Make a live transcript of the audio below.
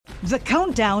The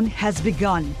countdown has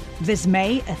begun. This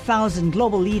May, 1,000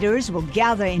 global leaders will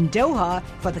gather in Doha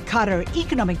for the Qatar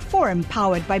Economic Forum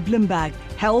powered by Bloomberg,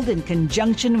 held in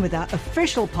conjunction with our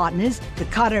official partners, the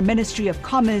Qatar Ministry of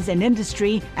Commerce and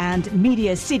Industry and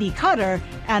Media City Qatar,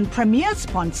 and premier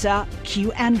sponsor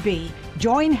QNB.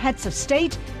 Join heads of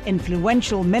state,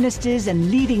 influential ministers,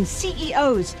 and leading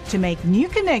CEOs to make new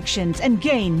connections and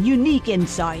gain unique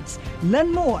insights.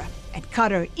 Learn more at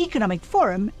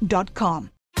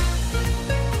QatarEconomicForum.com.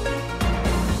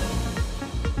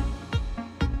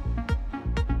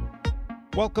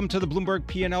 Welcome to the Bloomberg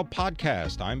P&L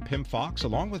podcast. I'm Pim Fox,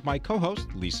 along with my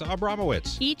co-host, Lisa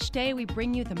Abramowitz. Each day, we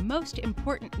bring you the most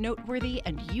important, noteworthy,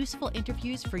 and useful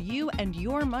interviews for you and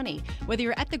your money, whether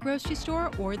you're at the grocery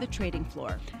store or the trading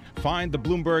floor. Find the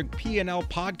Bloomberg P&L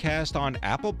podcast on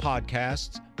Apple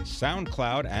Podcasts,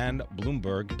 SoundCloud, and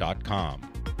Bloomberg.com.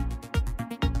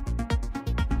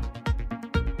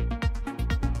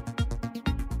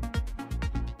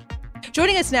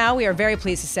 Joining us now, we are very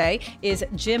pleased to say, is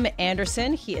Jim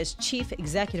Anderson. He is Chief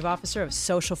Executive Officer of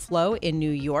Social Flow in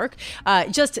New York.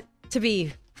 Just to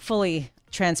be fully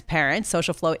transparent,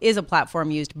 Social Flow is a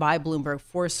platform used by Bloomberg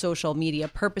for social media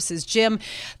purposes. Jim,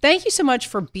 thank you so much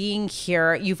for being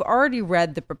here. You've already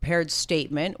read the prepared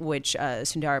statement, which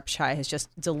Sundar Pichai has just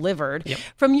delivered. Yep.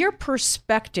 From your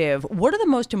perspective, what are the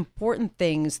most important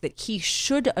things that he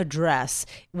should address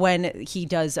when he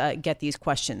does get these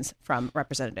questions from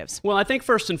representatives? Well, I think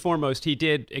first and foremost, he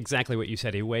did exactly what you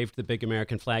said. He waved the big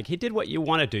American flag. He did what you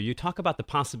want to do. You talk about the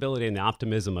possibility and the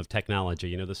optimism of technology.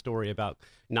 You know, the story about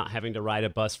not having to ride a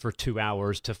bus for 2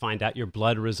 hours to find out your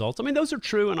blood results. I mean, those are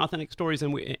true and authentic stories,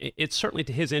 and it's certainly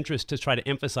to his interest to try to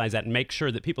emphasize that and make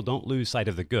sure that people don't lose sight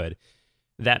of the good.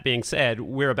 That being said,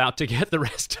 we're about to get the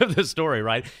rest of the story,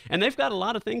 right? And they've got a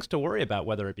lot of things to worry about,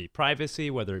 whether it be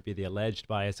privacy, whether it be the alleged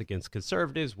bias against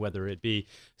conservatives, whether it be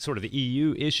sort of the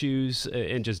EU issues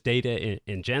and just data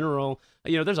in general.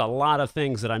 You know, there's a lot of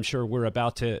things that I'm sure we're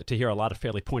about to hear a lot of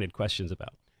fairly pointed questions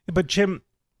about. But Jim,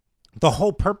 the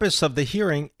whole purpose of the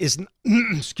hearing is,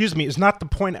 is not the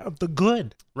point of the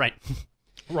good. Right.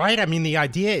 Right? I mean, the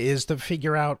idea is to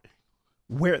figure out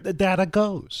where the data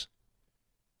goes.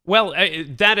 Well,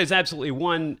 that is absolutely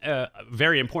one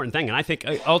very important thing. And I think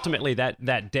ultimately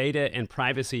that data and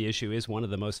privacy issue is one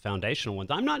of the most foundational ones.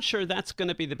 I'm not sure that's going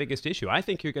to be the biggest issue. I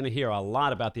think you're going to hear a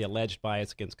lot about the alleged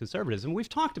bias against conservatives. And we've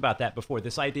talked about that before,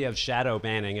 this idea of shadow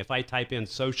banning. If I type in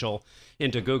social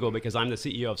into Google because I'm the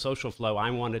CEO of Social Flow,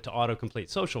 I want it to autocomplete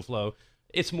Social Flow.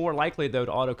 It's more likely, though,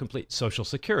 to autocomplete Social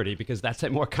Security because that's a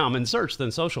more common search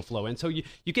than Social Flow. And so you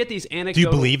get these anecdotal... Do you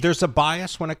believe there's a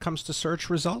bias when it comes to search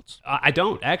results? I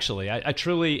don't, actually. I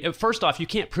truly... First off, you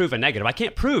can't prove a negative. I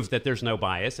can't prove that there's no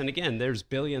bias. And again, there's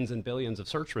billions and billions of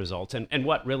search results. And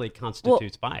what really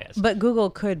constitutes bias? But Google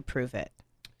could prove it.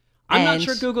 I'm not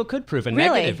sure Google could prove a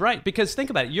Really? negative, right? Because think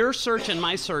about it. Your search and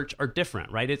my search are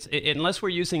different, right? Unless we're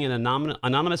using an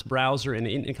anonymous browser in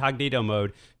incognito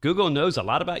mode, Google knows a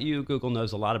lot about you. Google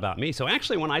knows a lot about me. So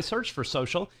actually, when I search for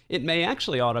social, it may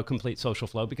actually autocomplete Social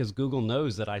Flow because Google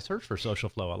knows that I search for Social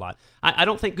Flow a lot. I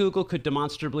don't think Google could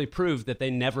demonstrably prove that they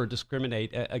never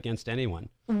discriminate against anyone.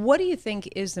 What do you think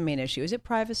is the main issue? Is it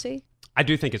privacy? I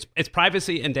do think it's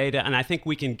privacy and data, and I think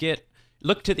we can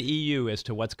look to the EU as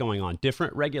to what's going on.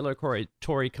 Different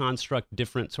regulatory construct,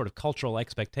 different sort of cultural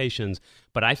expectations.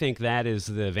 But I think that is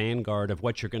the vanguard of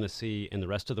what you're going to see in the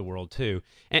rest of the world, too.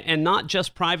 And not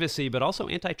just privacy, but also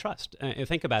antitrust.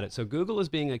 Think about it. So Google is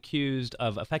being accused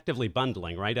of effectively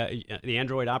bundling, right? The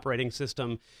Android operating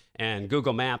system and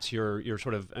Google Maps, you're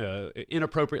sort of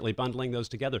inappropriately bundling those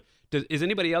together. Is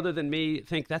anybody other than me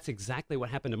think that's exactly what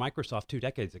happened to Microsoft 2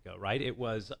 decades ago, right? It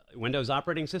was Windows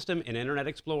operating system and Internet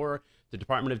Explorer. The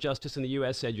Department of Justice in the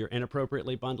U.S. said you're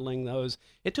inappropriately bundling those.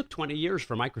 It took 20 years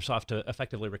for Microsoft to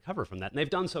effectively recover from that. And they've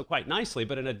done so quite nicely,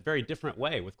 but in a very different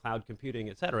way with cloud computing,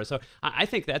 et cetera. So I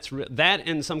think that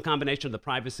and some combination of the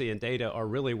privacy and data are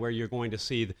really where you're going to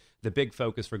see the big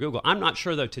focus for Google. I'm not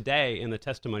sure, though, today in the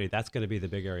testimony that's going to be the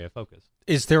big area of focus.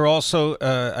 Is there also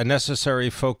a necessary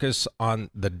focus on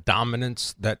the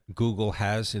dominance that Google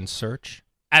has in search?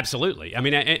 Absolutely. I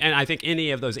mean, and I think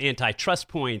any of those antitrust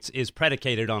points is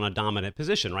predicated on a dominant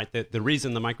position, right? The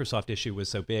reason the Microsoft issue was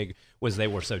so big was they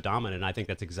were so dominant. I think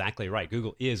that's exactly right.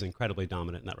 Google is incredibly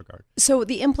dominant in that regard. So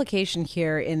the implication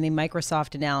here in the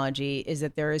Microsoft analogy is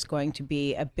that there is going to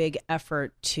be a big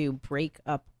effort to break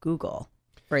up Google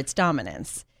for its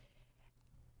dominance.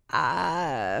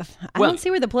 I don't see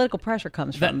where the political pressure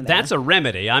comes from. That's a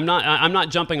remedy. I'm not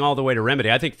jumping all the way to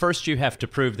remedy. I think first you have to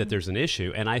prove that there's an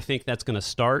issue, and I think that's going to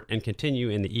start and continue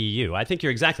in the EU. I think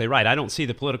you're exactly right. I don't see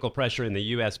the political pressure in the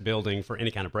U.S. building for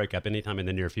any kind of breakup anytime in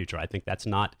the near future. I think that's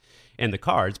not in the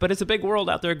cards. But it's a big world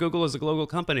out there. Google is a global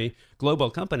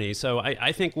company. So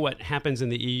I think what happens in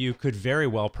the EU could very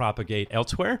well propagate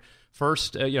elsewhere.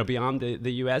 First, beyond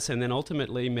the U.S., and then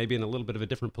ultimately maybe in a little bit of a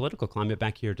different political climate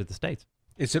back here to the States.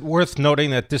 Is it worth noting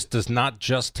that this does not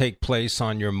just take place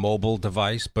on your mobile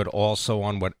device, but also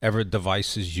on whatever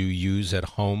devices you use at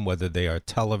home, whether they are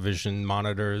television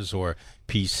monitors or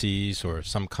PCs or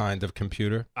some kind of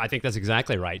computer? I think that's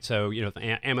exactly right. So,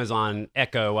 Amazon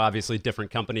Echo, obviously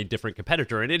different company, different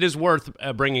competitor. And it is worth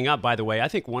bringing up, by the way, I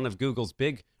think one of Google's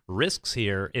big risks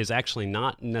here is actually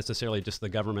not necessarily just the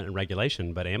government and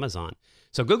regulation, but Amazon.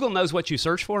 So Google knows what you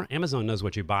search for. Amazon knows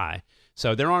what you buy.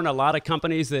 So there aren't a lot of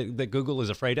companies that Google is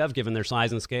afraid of, given their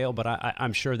size and scale, but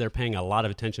I'm sure they're paying a lot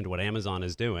of attention to what Amazon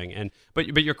is doing. But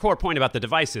your core point about the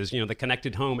devices, the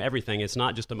connected home, everything, it's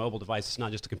not just a mobile device, it's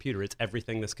not just a computer, it's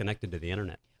everything that's connected to the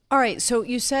internet. All right, so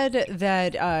you said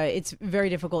that it's very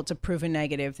difficult to prove a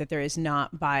negative, that there is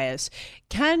not bias.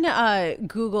 Can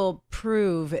Google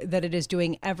prove that it is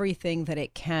doing everything that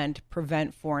it can to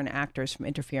prevent foreign actors from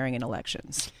interfering in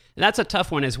elections? That's a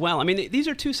tough one as well. I mean, these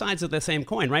are two sides of the same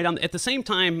coin, right? At the same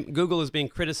time, Google is being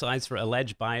criticized for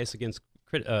alleged bias against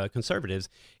conservatives.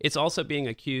 It's also being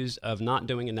accused of not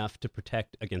doing enough to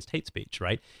protect against hate speech,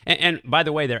 right? And by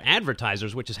the way, their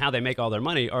advertisers, which is how they make all their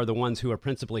money, are the ones who are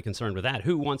principally concerned with that.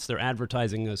 Who wants their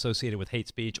advertising associated with hate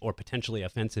speech or potentially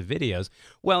offensive videos?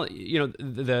 Well,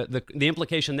 the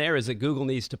implication there is that Google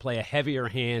needs to play a heavier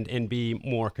hand and be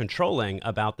more controlling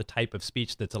about the type of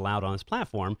speech that's allowed on its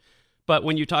platform. But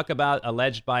when you talk about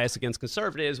alleged bias against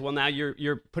conservatives, well, now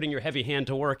you're putting your heavy hand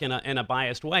to work in a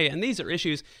biased way. And these are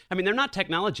issues, I mean, they're not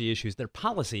technology issues, they're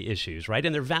policy issues, right?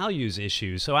 And they're values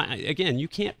issues. So again, you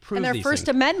can't prove these things. And they're First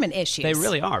Amendment issues. They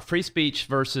really are. Free speech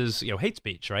versus hate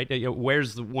speech, right?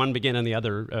 Where's the one begin and the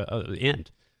other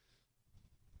end?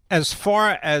 As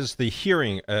far as the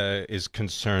hearing is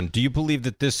concerned, do you believe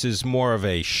that this is more of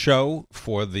a show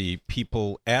for the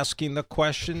people asking the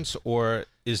questions, or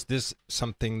is this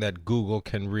something that Google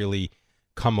can really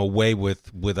come away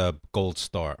with a gold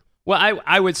star? Well,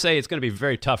 I would say it's going to be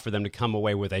very tough for them to come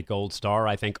away with a gold star.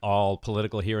 I think all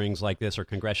political hearings like this or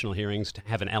congressional hearings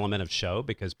have an element of show,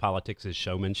 because politics is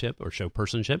showmanship or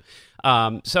showpersonship.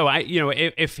 So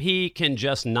if he can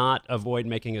just not avoid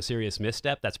making a serious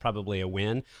misstep, that's probably a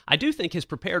win. I do think his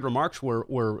prepared remarks were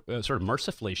sort of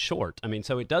mercifully short. I mean,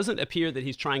 so it doesn't appear that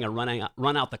he's trying a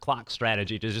run out the clock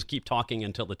strategy to just keep talking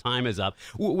until the time is up.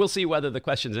 We'll see whether the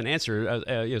questions and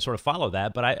answer sort of follow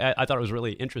that. But I thought it was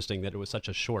really interesting that it was such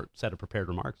a short set of prepared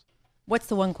remarks. What's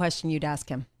the one question you'd ask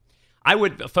him? I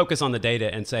would focus on the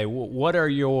data and say, what are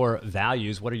your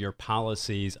values? What are your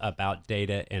policies about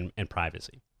data and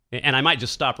privacy? And I might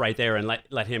just stop right there and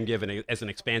let him give as an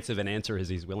expansive an answer as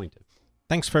he's willing to.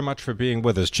 Thanks very much for being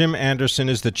with us. Jim Anderson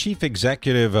is the chief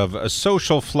executive of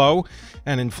Social Flow.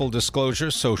 And in full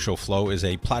disclosure, Social Flow is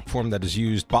a platform that is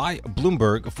used by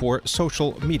Bloomberg for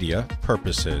social media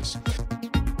purposes.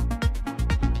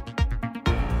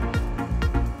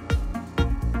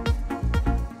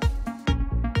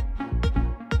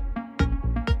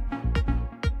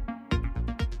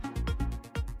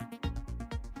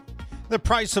 The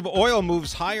price of oil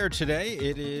moves higher today.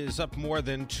 It is up more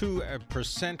than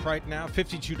 2% right now,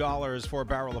 $52 for a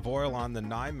barrel of oil on the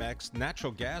NYMEX.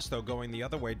 Natural gas, though, going the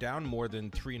other way, down more than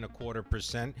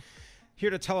 3.25%. Here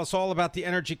to tell us all about the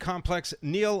energy complex,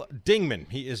 Neil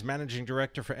Dingman. He is Managing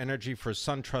Director for Energy for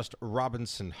SunTrust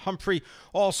Robinson Humphrey.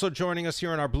 Also joining us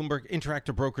here in our Bloomberg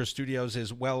Interactive Broker Studios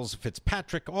is Wells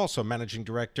Fitzpatrick, also Managing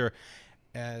Director,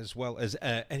 as well as,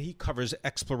 and he covers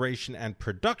exploration and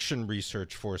production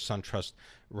research for SunTrust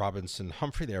Robinson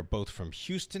Humphrey. They are both from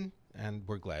Houston, and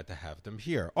we're glad to have them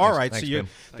here. All right, thanks, so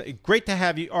great to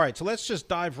have you. All right, so let's just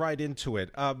dive right into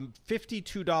it.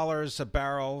 $52 a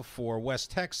barrel for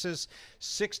West Texas,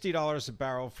 $60 a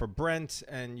barrel for Brent,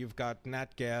 and you've got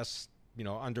nat gas,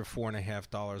 under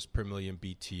 $4.50 per million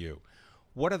BTU.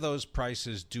 What are those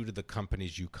prices due to the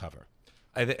companies you cover?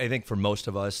 I think for most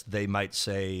of us, they might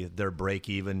say their break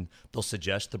even, they'll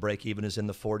suggest the break even is in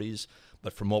the 40s.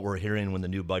 But from what we're hearing, when the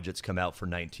new budgets come out for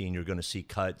 19, you're going to see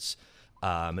cuts.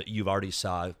 You've already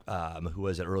saw, who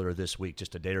was it earlier this week,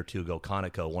 just a day or two ago,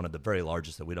 Conoco, one of the very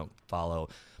largest that we don't follow,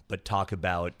 but talk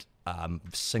about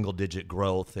single-digit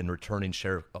growth and returning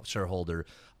shareholder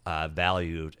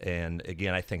value. And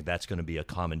again, I think that's going to be a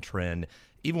common trend,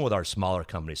 even with our smaller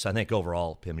companies. So I think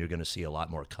overall, Pim, you're going to see a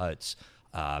lot more cuts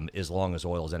as long as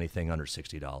oil is anything under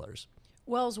 $60.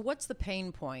 Wells, what's the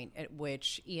pain point at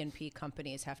which E&P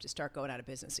companies have to start going out of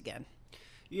business again?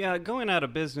 Yeah, going out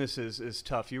of business is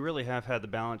tough. You really have had the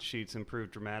balance sheets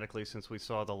improve dramatically since we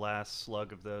saw the last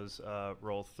slug of those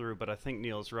roll through. But I think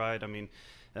Neil's right. I mean,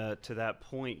 to that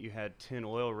point, you had 10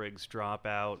 oil rigs drop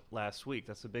out last week.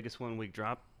 That's the biggest one-week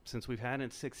drop since we've had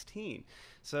in 16.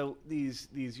 So these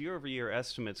year-over-year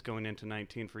estimates going into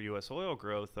 19 for U.S. oil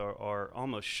growth are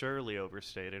almost surely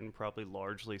overstated, and probably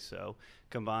largely so.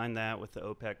 Combine that with the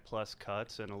OPEC plus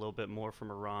cuts and a little bit more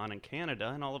from Iran and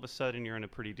Canada, and all of a sudden you're in a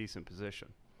pretty decent position.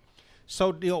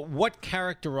 So, Neil, what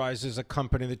characterizes a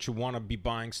company that you want to be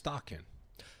buying stock in?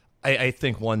 I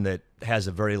think one that has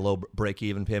a very low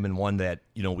break-even, Pim, and one that,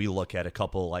 we look at a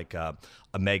couple like a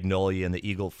Magnolia and the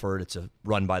Eagle Ford. It's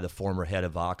run by the former head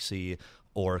of Oxy,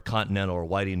 or Continental or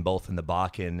Whiting, both in the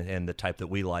Bakken, and the type that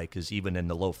we like is even in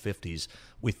the low 50s.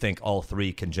 We think all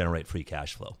three can generate free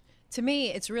cash flow. To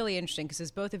me, it's really interesting because as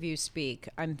both of you speak,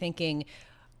 I'm thinking,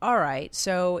 all right,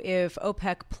 so if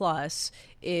OPEC Plus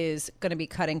is going to be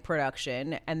cutting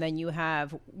production, and then you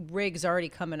have rigs already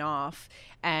coming off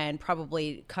and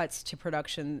probably cuts to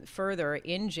production further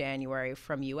in January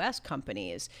from U.S.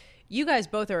 companies, you guys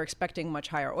both are expecting much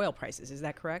higher oil prices. Is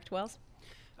that correct, Wells?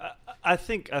 I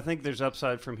think there's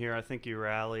upside from here. I think you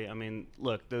rally. I mean,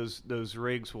 look, those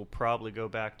rigs will probably go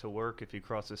back to work if you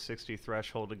cross the 60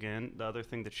 threshold again. The other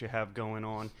thing that you have going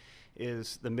on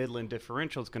is the Midland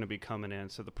differential is going to be coming in.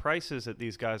 So the prices that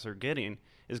these guys are getting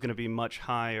is going to be much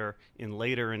higher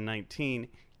later in 19,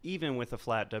 even with a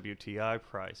flat WTI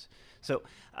price. So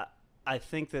I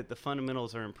think that the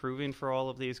fundamentals are improving for all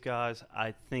of these guys.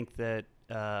 I think that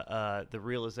the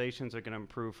realizations are going to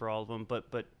improve for all of them.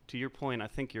 But to your point, I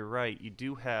think you're right. You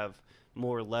do have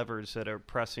more levers that are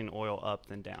pressing oil up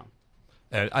than down.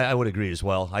 I would agree as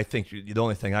well. I think the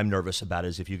only thing I'm nervous about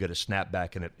is if you get a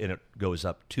snapback and it goes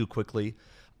up too quickly.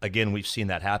 Again, we've seen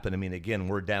that happen. I mean, again,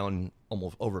 we're down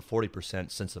almost over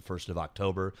 40% since the 1st of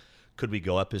October. Could we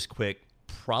go up as quick?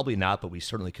 Probably not, but we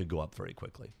certainly could go up very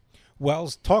quickly.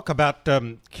 Wells, talk about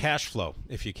cash flow,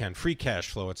 if you can, free cash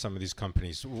flow at some of these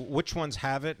companies. Which ones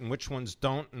have it and which ones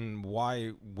don't, and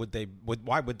why would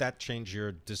that change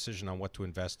your decision on what to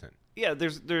invest in? Yeah,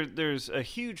 there's a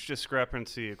huge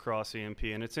discrepancy across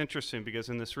E&P, and it's interesting because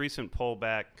in this recent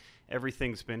pullback,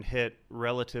 everything's been hit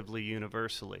relatively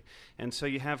universally. And so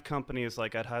you have companies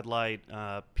like I'd highlight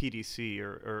PDC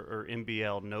or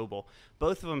MBL Noble.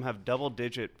 Both of them have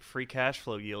double-digit free cash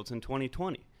flow yields in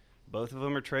 2020. Both of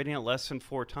them are trading at less than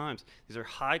 4 times. These are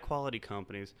high-quality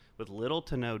companies with little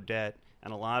to no debt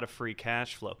and a lot of free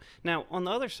cash flow. Now, on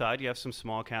the other side, you have some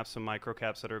small caps, some micro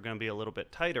caps that are going to be a little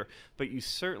bit tighter, but you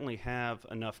certainly have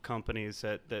enough companies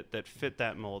that fit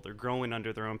that mold. They're growing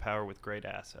under their own power with great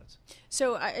assets.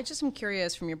 So I just am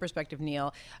curious from your perspective,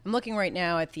 Neil. I'm looking right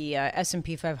now at the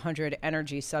S&P 500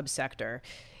 energy subsector.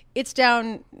 It's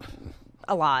down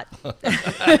a lot.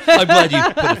 I'm glad you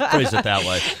phrased it that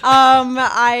way.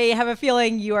 I have a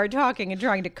feeling you are talking and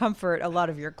trying to comfort a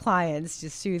lot of your clients to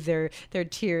soothe their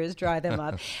tears, dry them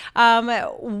up.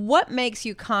 What makes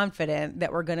you confident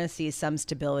that we're going to see some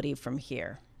stability from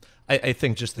here? I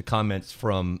think just the comments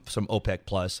from some OPEC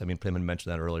Plus. I mean, Pim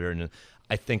mentioned that earlier, and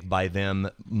I think by them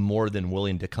more than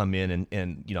willing to come in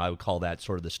and I would call that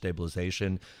sort of the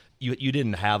stabilization. You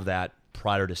didn't have that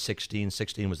prior to 16.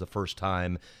 16 was the first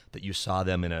time that you saw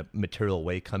them in a material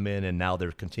way come in, and now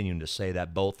they're continuing to say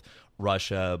that, both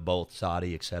Russia, both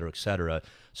Saudi, et cetera, et cetera.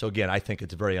 So again, I think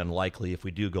it's very unlikely if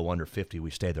we do go under 50, we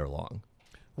stay there long.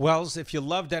 Wells, if you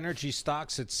loved energy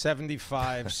stocks at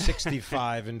 75,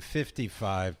 65, and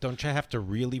 55, don't you have to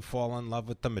really fall in love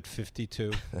with them at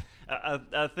 52?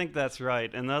 I think that's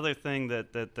right. And the other thing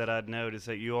that I'd note is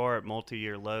that you are at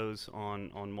multi-year lows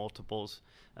on multiples.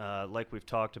 Like we've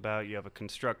talked about, you have a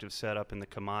constructive setup in the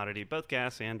commodity, both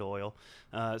gas and oil.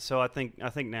 So I think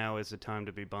now is the time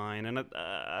to be buying. And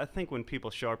I think when people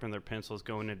sharpen their pencils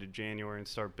going into January and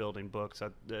start building books,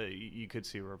 you could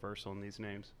see a reversal in these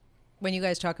names. When you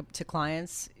guys talk to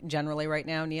clients generally right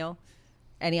now, Neil,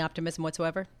 any optimism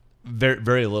whatsoever? Very,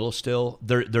 very little still.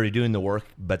 They're doing the work,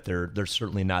 but they're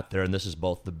certainly not there. And this is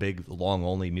both the big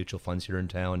long-only mutual funds here in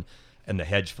town and the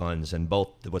hedge funds. And both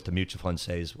what the mutual funds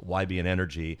say is, why be in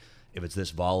energy if it's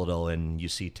this volatile and you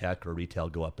see tech or retail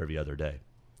go up every other day?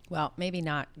 Well, maybe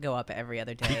not go up every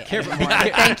other day. careful. anymore.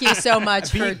 Thank you so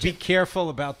much for. Be careful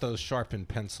about those sharpened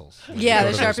pencils. Yeah, Go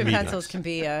the to those sharpened meetings. pencils can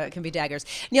be daggers.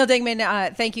 Neil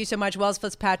Dingman, thank you so much. Wells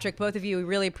Fitzpatrick, both of you, we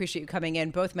really appreciate you coming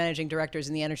in. Both managing directors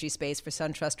in the energy space for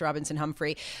SunTrust Robinson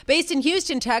Humphrey, based in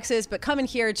Houston, Texas, but coming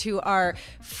here to our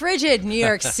frigid New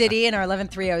York City in our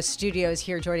 1130 studios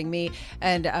here, joining me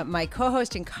and my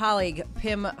co-host and colleague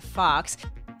Pim Fox.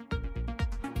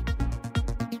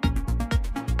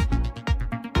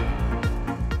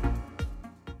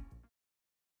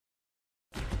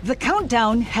 The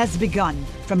countdown has begun.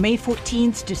 From May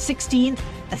 14th to 16th,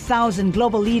 1,000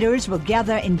 global leaders will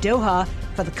gather in Doha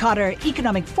for the Qatar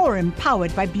Economic Forum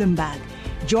powered by Bloomberg.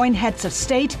 Join heads of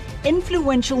state,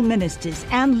 influential ministers,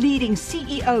 and leading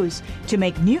CEOs to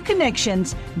make new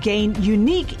connections, gain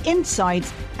unique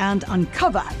insights, and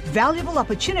uncover valuable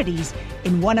opportunities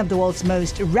in one of the world's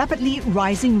most rapidly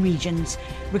rising regions.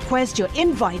 Request your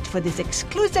invite for this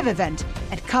exclusive event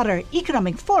at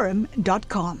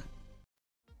QatarEconomicForum.com.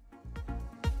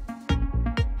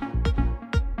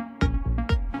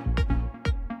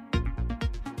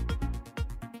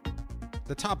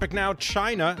 The topic now,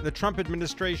 China. The Trump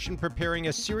administration preparing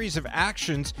a series of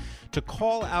actions to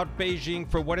call out Beijing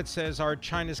for what it says are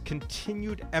China's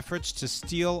continued efforts to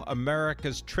steal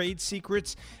America's trade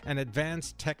secrets and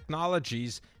advanced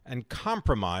technologies and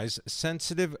compromise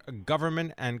sensitive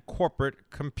government and corporate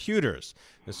computers.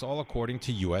 This all according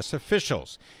to U.S.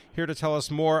 officials. Here to tell us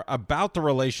more about the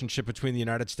relationship between the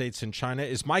United States and China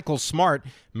is Michael Smart,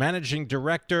 Managing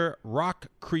Director, Rock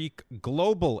Creek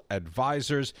Global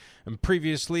Advisors. And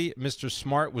previously, Mr.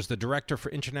 Smart was the Director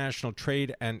for International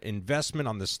Trade and Investment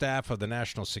on the staff of the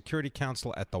National Security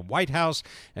Council at the White House,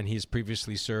 and he's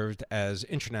previously served as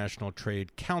International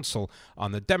Trade Counsel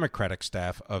on the Democratic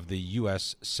staff of the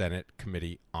U.S. Senate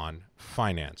Committee on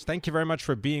Finance. Thank you very much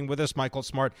for being with us, Michael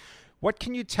Smart. What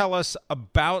can you tell us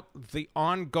about the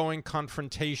ongoing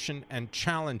confrontation and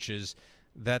challenges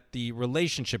that the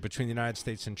relationship between the United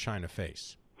States and China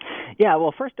face? Yeah,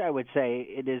 well, first I would say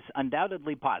it is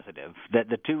undoubtedly positive that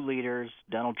the two leaders,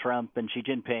 Donald Trump and Xi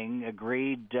Jinping,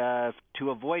 agreed to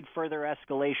avoid further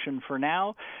escalation for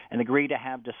now and agree to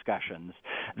have discussions.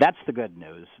 That's the good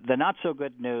news. The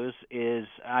not-so-good news is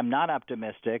I'm not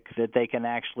optimistic that they can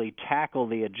actually tackle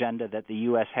the agenda that the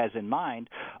U.S. has in mind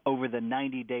over the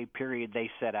 90-day period they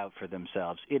set out for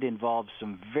themselves. It involves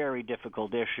some very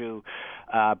difficult issue,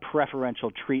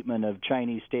 preferential treatment of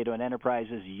Chinese state-owned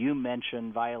enterprises. You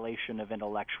mentioned violation of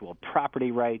intellectual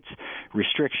property rights,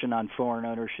 restriction on foreign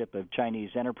ownership of Chinese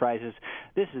enterprises.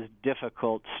 This is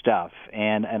difficult stuff,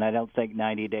 and I don't think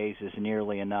 90 days is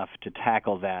nearly enough to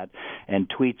tackle that. And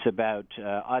tweets about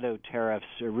auto tariffs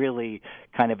are really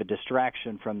kind of a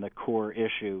distraction from the core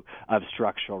issue of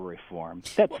structural reform.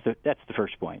 That's the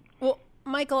first point. Well,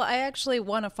 Michael, I actually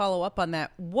want to follow up on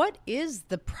that. What is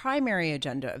the primary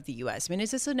agenda of the U.S.? I mean,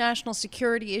 is this a national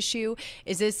security issue?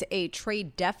 Is this a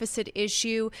trade deficit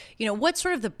issue? You know, what's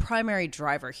sort of the primary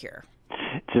driver here?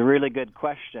 It's a really good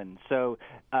question. So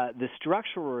the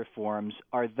structural reforms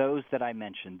are those that I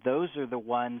mentioned. Those are the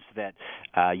ones that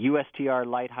USTR,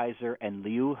 Lighthizer, and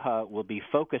Liu He will be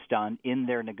focused on in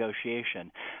their negotiation.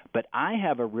 But I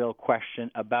have a real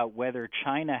question about whether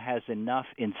China has enough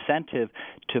incentive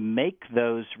to make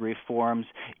those reforms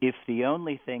if the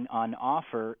only thing on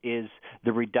offer is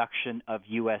the reduction of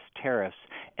U.S. tariffs.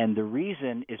 And the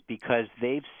reason is because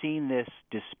they've seen this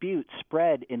dispute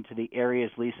spread into the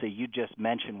areas, Lisa, you just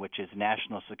mentioned, which is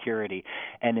national security.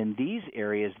 And in these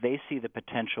areas, they see the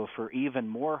potential for even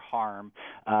more harm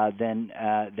than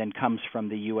comes from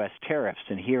the U.S. tariffs.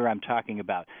 And here I'm talking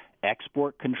about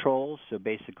export controls, so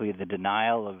basically the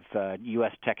denial of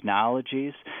U.S.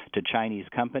 technologies to Chinese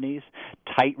companies,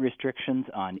 tight restrictions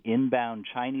on inbound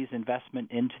Chinese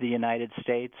investment into the United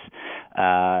States,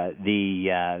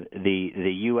 the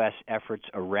U.S. efforts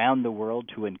around the world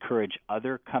to encourage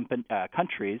other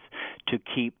countries to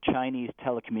keep Chinese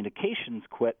telecommunications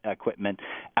equipment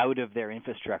out of their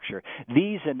infrastructure.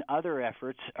 These and other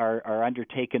efforts are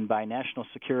undertaken by national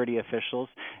security officials,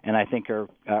 and I think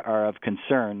are of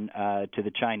concern to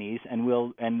the Chinese, and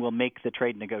will make the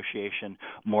trade negotiation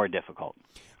more difficult.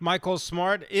 Michael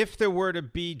Smart, if there were to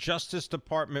be Justice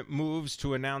Department moves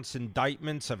to announce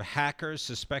indictments of hackers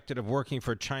suspected of working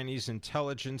for Chinese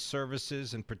intelligence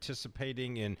services and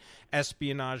participating in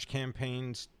espionage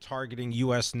campaigns targeting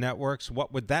U.S. networks,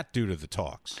 what would that do to the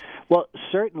talks? Well,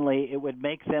 certainly it would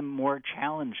make them more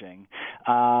challenging.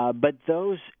 But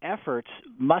those efforts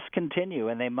must continue,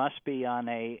 and they must be on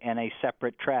a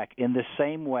separate track. In the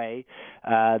same way,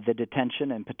 the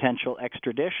detention and potential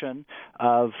extradition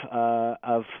of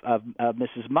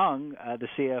Mrs. Meng, the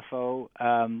CFO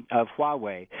of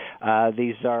Huawei.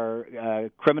 These are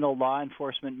criminal law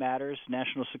enforcement matters,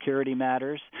 national security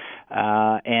matters,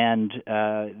 and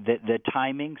the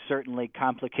timing certainly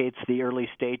complicates the early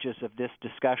stages of this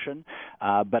discussion,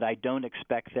 but I don't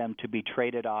expect them to be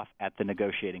traded off at the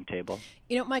negotiating table.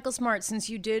 You know, Michael Smart, since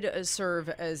you did serve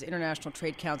as International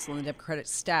Trade Counsel in the Democratic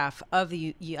staff of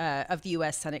the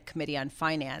U.S. Senate Committee on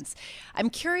Finance, I'm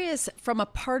curious, from a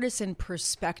partisan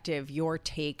perspective, your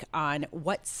take on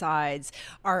what sides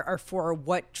are for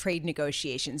what trade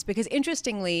negotiations. Because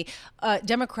interestingly,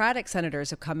 Democratic senators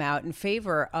have come out in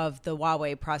favor of the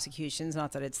Huawei prosecutions.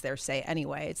 Not that it's their say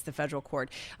anyway. It's the federal court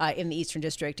in the Eastern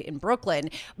District in Brooklyn.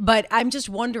 But I'm just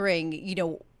wondering, you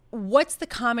know, what's the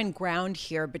common ground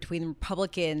here between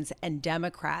Republicans and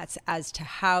Democrats as to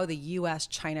how the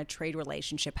U.S.-China trade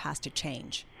relationship has to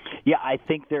change? Yeah, I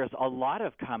think there's a lot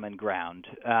of common ground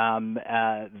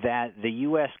that the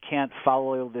U.S. can't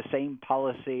follow the same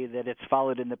policy that it's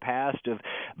followed in the past of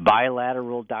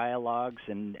bilateral dialogues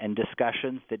and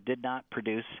discussions that did not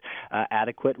produce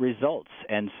adequate results.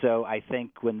 And so I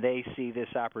think when they see this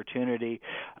opportunity,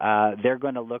 they're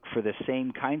going to look for the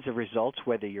same kinds of results,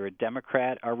 whether you're a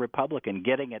Democrat or Republican,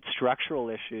 getting at structural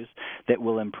issues that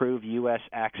will improve U.S.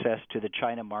 access to the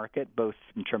China market, both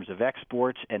in terms of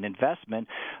exports and investment,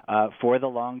 for the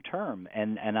long term.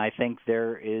 And I think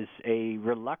there is a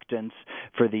reluctance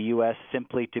for the U.S.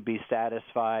 simply to be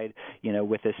satisfied, you know,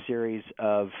 with a series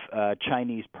of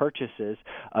Chinese purchases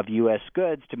of U.S.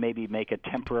 goods to maybe make a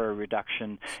temporary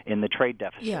reduction in the trade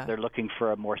deficit. Yeah. They're looking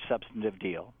for a more substantive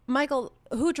deal. Michael,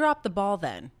 who dropped the ball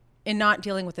then in not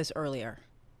dealing with this earlier?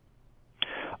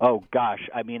 Oh, gosh.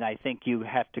 I mean, I think you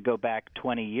have to go back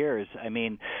 20 years. I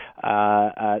mean,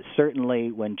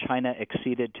 certainly when China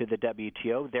acceded to the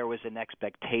WTO, there was an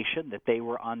expectation that they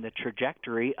were on the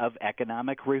trajectory of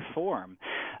economic reform.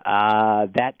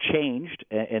 That changed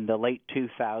in the late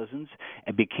 2000s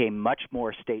and became much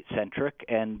more state-centric,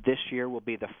 and this year will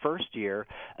be the first year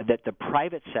that the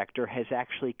private sector has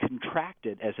actually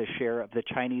contracted as a share of the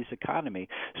Chinese economy.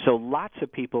 So lots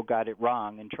of people got it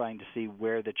wrong in trying to see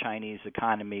where the Chinese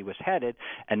economy was headed,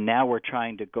 and now we're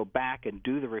trying to go back and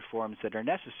do the reforms that are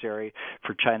necessary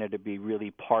for China to be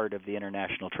really part of the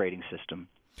international trading system.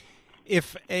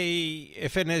 If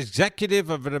an executive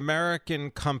of an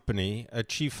American company, a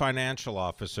chief financial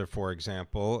officer, for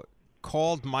example,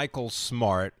 called Michael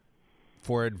Smart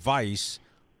for advice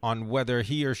on whether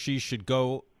he or she should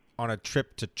go on a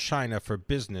trip to China for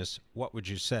business, what would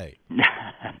you say?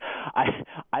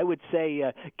 I would say,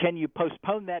 can you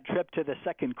postpone that trip to the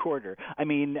second quarter? I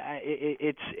mean,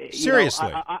 it's seriously.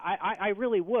 You know, I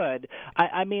really would.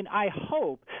 I mean, I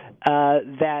hope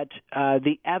that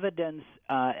the evidence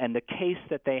and the case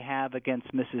that they have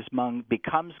against Mrs. Meng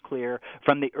becomes clear.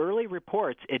 From the early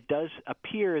reports, it does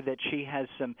appear that she has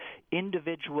some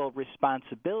individual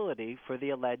responsibility for the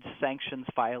alleged sanctions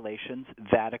violations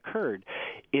that occurred.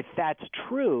 If that's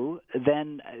true,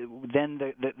 then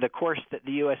the course that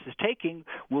the U.S. is taking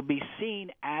will be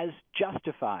seen as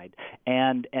justified,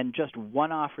 and just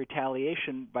one-off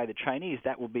retaliation by the Chinese,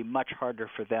 that will be much harder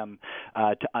for them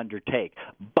to undertake.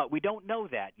 But we don't know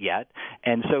that yet,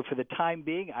 and so for the time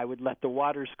being, I would let the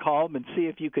waters calm and see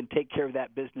if you can take care of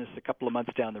that business a couple of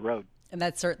months down the road. And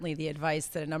that's certainly the advice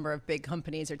that a number of big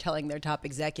companies are telling their top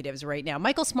executives right now.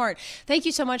 Michael Smart, thank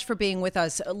you so much for being with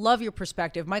us. Love your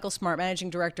perspective. Michael Smart, Managing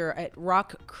Director at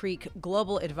Rock Creek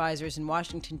Global Advisors in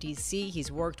Washington, D.C.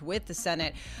 He's worked with the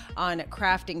Senate on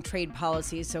crafting trade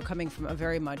policies, so coming from a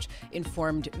very much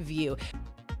informed view.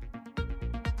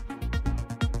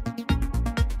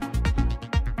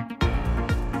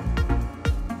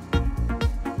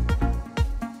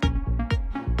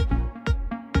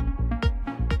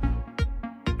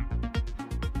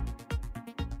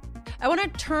 I want to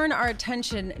turn our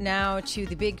attention now to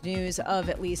the big news of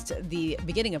at least the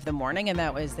beginning of the morning, and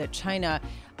that was that China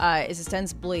is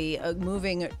ostensibly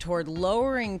moving toward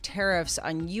lowering tariffs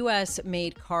on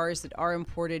U.S.-made cars that are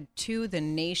imported to the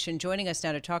nation. Joining us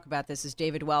now to talk about this is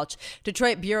David Welch,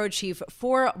 Detroit bureau chief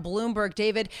for Bloomberg.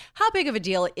 David, how big of a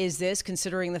deal is this,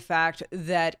 considering the fact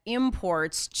that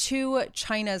imports to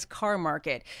China's car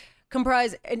market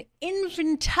comprise an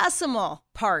infinitesimal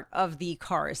part of the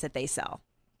cars that they sell?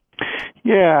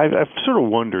 Yeah, I've sort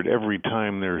of wondered every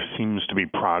time there seems to be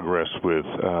progress with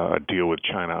a deal with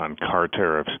China on car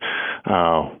tariffs,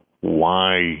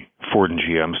 why Ford and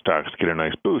GM stocks get a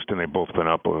nice boost, and they've both been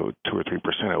up 2 or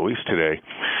 3% at least today,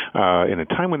 in a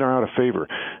time when they're out of favor.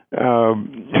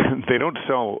 They don't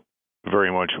sell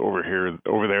very much over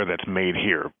there that's made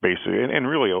here, basically, and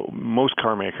really most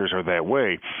car makers are that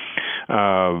way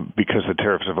because the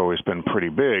tariffs have always been pretty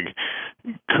big.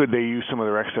 Could they use some of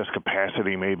their excess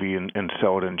capacity maybe and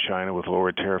sell it in China with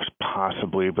lower tariffs?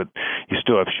 Possibly, but you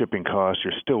still have shipping costs.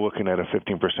 You're still looking at a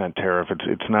 15% tariff.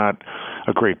 It's not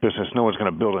a great business. No one's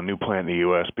going to build a new plant in the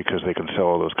U.S. because they can sell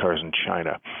all those cars in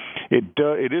China.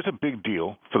 It is a big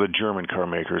deal for the German car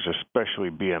makers, especially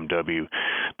BMW.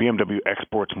 BMW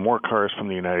exports more cars from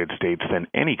the United States than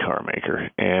any car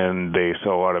maker, and they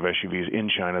sell a lot of SUVs in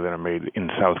China that are made in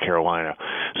South Carolina.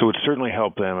 So it certainly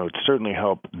helped them. It would certainly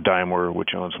help Daimler,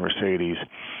 which owns Mercedes.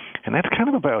 And that's kind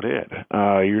of about it.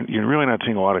 You're really not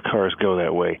seeing a lot of cars go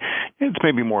that way. It's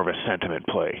maybe more of a sentiment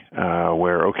play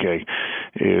where, okay,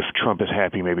 if Trump is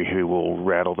happy, maybe he will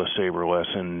rattle the saber less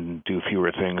and do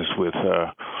fewer things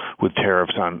with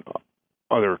tariffs on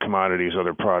other commodities,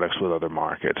 other products with other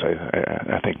markets.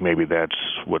 I think maybe that's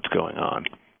what's going on.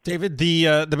 David,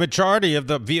 the majority of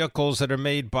the vehicles that are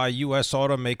made by U.S.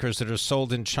 automakers that are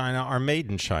sold in China are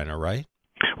made in China, right?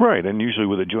 Right, and usually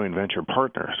with a joint venture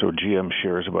partner. So GM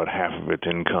shares about half of its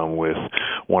income with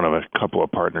one of a couple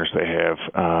of partners they have.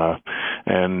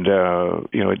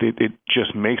 It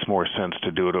just makes more sense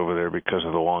to do it over there because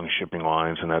of the long shipping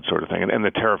lines and that sort of thing. And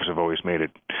the tariffs have always made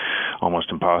it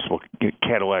almost impossible.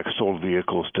 Cadillac sold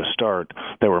vehicles to start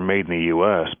that were made in the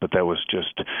U.S., but that was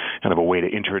just kind of a way to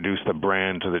introduce the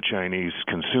brand to the Chinese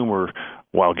consumer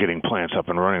while getting plants up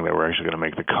and running that were actually going to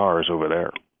make the cars over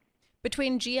there.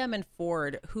 Between GM and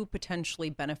Ford, who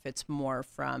potentially benefits more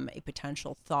from a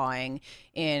potential thawing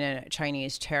in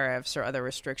Chinese tariffs or other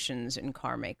restrictions in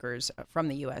car makers from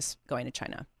the U.S. going to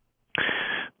China?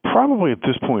 Probably at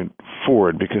this point,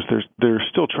 Ford, because they're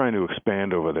still trying to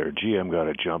expand over there. GM got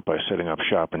a jump by setting up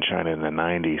shop in China in the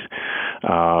 90s,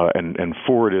 and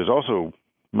Ford is also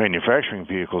manufacturing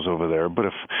vehicles over there. But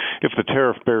if the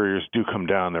tariff barriers do come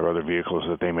down, there are other vehicles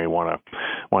that they may want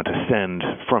to send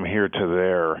from here to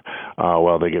there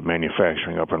while they get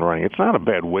manufacturing up and running. It's not a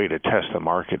bad way to test the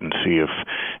market and see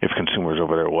if consumers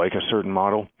over there like a certain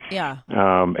model. Yeah.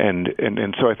 And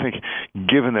so I think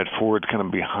given that Ford's kind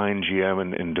of behind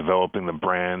GM in developing the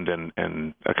brand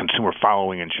and a consumer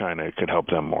following in China, it could help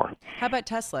them more. How about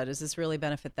Tesla? Does this really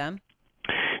benefit them?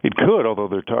 It could, although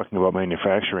they're talking about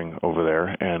manufacturing over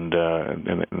there, and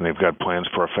they've got plans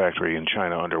for a factory in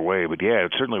China underway. But yeah,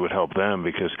 it certainly would help them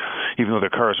because even though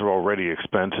their cars are already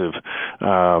expensive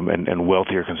and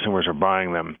wealthier consumers are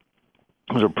buying them,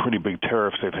 those are pretty big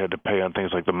tariffs they've had to pay on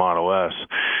things like the Model S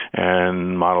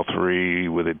and Model 3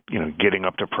 with it, getting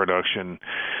up to production.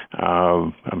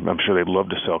 I'm sure they'd love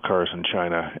to sell cars in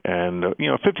China. And,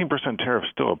 15% tariff is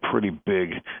still a pretty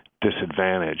big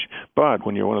disadvantage. But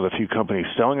when you're one of the few companies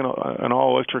selling an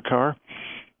all-electric car,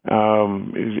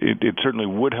 it certainly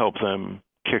would help them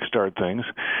kickstart things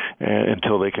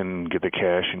until they can get the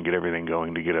cash and get everything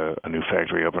going to get a new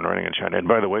factory up and running in China. And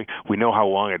by the way, we know how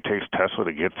long it takes Tesla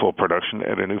to get full production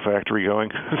at a new factory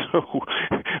going, so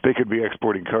they could be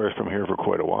exporting cars from here for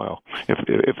quite a while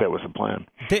if that was the plan.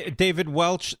 David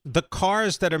Welch, the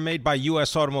cars that are made by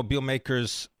U.S. automobile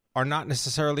makers are not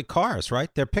necessarily cars, right?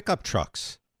 They're pickup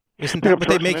trucks. Isn't that what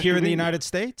they make here in the United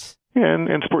States? Yeah,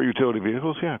 and sport utility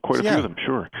vehicles, quite a few of them,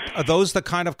 sure. Are those the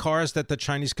kind of cars that the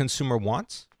Chinese consumer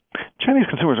wants? Chinese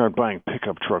consumers aren't buying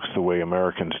pickup trucks the way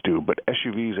Americans do, but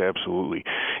SUVs, absolutely.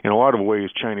 In a lot of ways,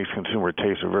 Chinese consumer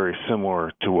tastes are very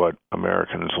similar to what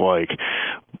Americans like.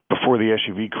 Before the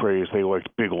SUV craze, they liked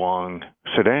big, long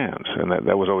sedans, and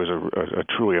that was always a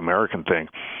truly American thing.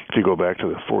 If you go back to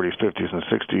the 40s, 50s, and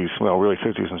 60s, well, really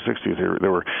 50s and 60s,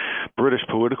 there were British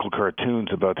political cartoons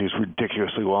about these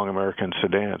ridiculously long American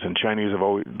sedans, and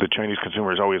the Chinese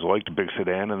consumers always liked a big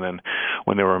sedan, and then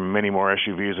when there were many more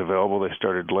SUVs available, they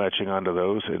started latching onto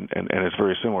those, and it's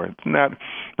very similar. It's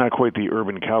not quite the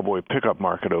urban cowboy pickup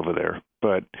market over there,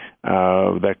 but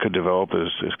that could develop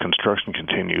as construction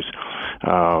continues,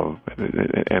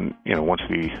 and once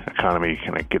the economy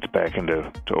kind of gets back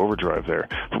into overdrive there.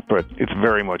 But it's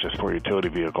very much a sport utility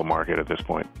vehicle market at this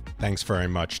point. Thanks very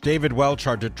much. David Welch,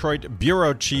 our Detroit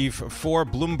bureau chief for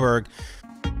Bloomberg.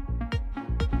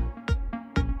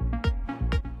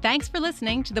 Thanks for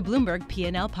listening to the Bloomberg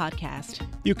P&L podcast.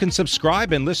 You can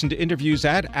subscribe and listen to interviews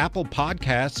at Apple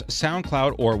Podcasts,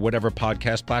 SoundCloud, or whatever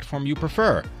podcast platform you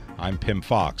prefer. I'm Pim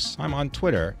Fox. I'm on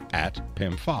Twitter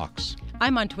 @PimFox.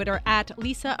 I'm on Twitter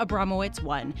 @Lisa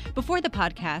Abramowitz1. Before the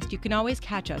podcast, you can always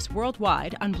catch us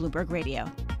worldwide on Bloomberg Radio.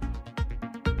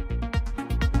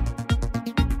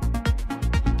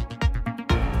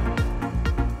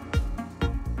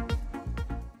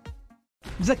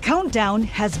 The countdown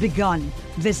has begun.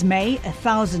 This May,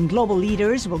 1,000 global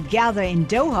leaders will gather in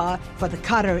Doha for the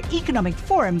Qatar Economic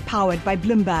Forum powered by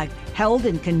Bloomberg, held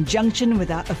in conjunction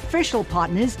with our official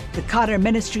partners, the Qatar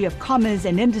Ministry of Commerce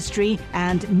and Industry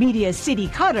and Media City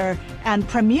Qatar, and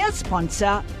premier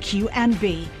sponsor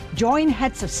QNB. Join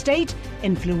heads of state,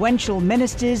 influential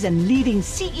ministers, and leading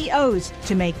CEOs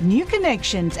to make new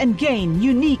connections and gain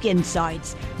unique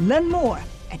insights. Learn more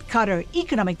at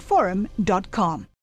QatarEconomicForum.com.